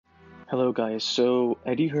Hello guys, so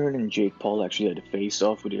Eddie Hearn and Jake Paul actually had a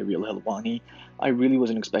face-off with Ariel Helwani. I really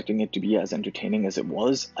wasn't expecting it to be as entertaining as it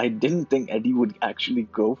was. I didn't think Eddie would actually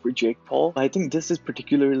go for Jake Paul, but I think this is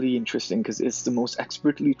particularly interesting because it's the most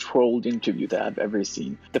expertly trolled interview that I've ever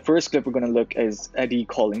seen. The first clip we're going to look is Eddie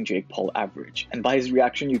calling Jake Paul average, and by his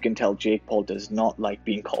reaction you can tell Jake Paul does not like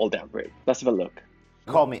being called average. Let's have a look.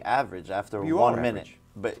 You call me average after You 1 are minute. average.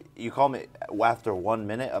 But you call me after 1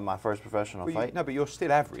 minute of my first professional But fight? no, but you're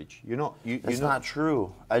still average. You're not. That's you're not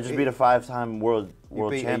true. I just beat a 5-time world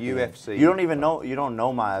beat a champion. UFC. You don't even know. You don't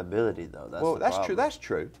know my ability though. That's Well, the that's problem. true. That's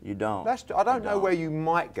true. You don't. I don't know where you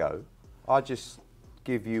might go. I just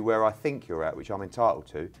give you where I think you're at, which I'm entitled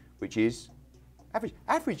to, which is average.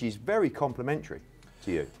 Average is very complimentary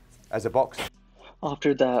to you as a boxer.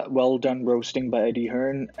 After that well-done roasting by Eddie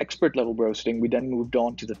Hearn, expert-level roasting, we then moved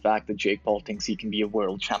on to the fact that Jake Paul thinks he can be a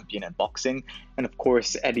world champion at boxing, and of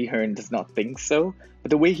course Eddie Hearn does not think so,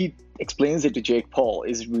 but the way he explains it to Jake Paul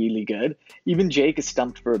is really good. Even Jake is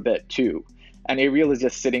stumped for a bit too, and Ariel is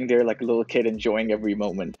just sitting there like a little kid enjoying every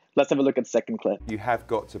moment. Let's have a look at the second clip. You have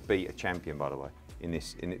got to beat a champion, by the way.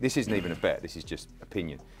 This isn't even a bet. This is just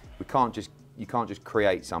opinion. You can't just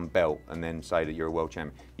create some belt and then say that you're a world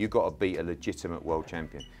champion. You've got to beat a legitimate world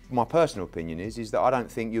champion. My personal opinion is that I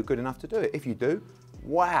don't think you're good enough to do it. If you do,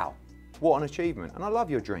 wow, what an achievement. And I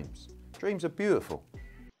love your dreams. Dreams are beautiful.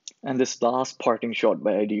 And this last parting shot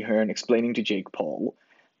by Eddie Hearn explaining to Jake Paul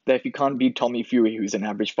that if you can't beat Tommy Fury, who's an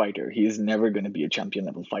average fighter, he is never going to be a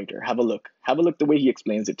champion-level fighter. Have a look. Have a look the way he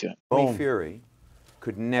explains it to him. Tommy Fury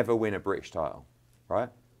could never win a British title, right?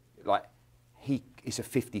 Like, it's a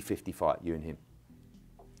 50-50 fight, you and him.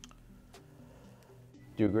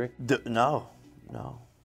 Do you agree? No, no.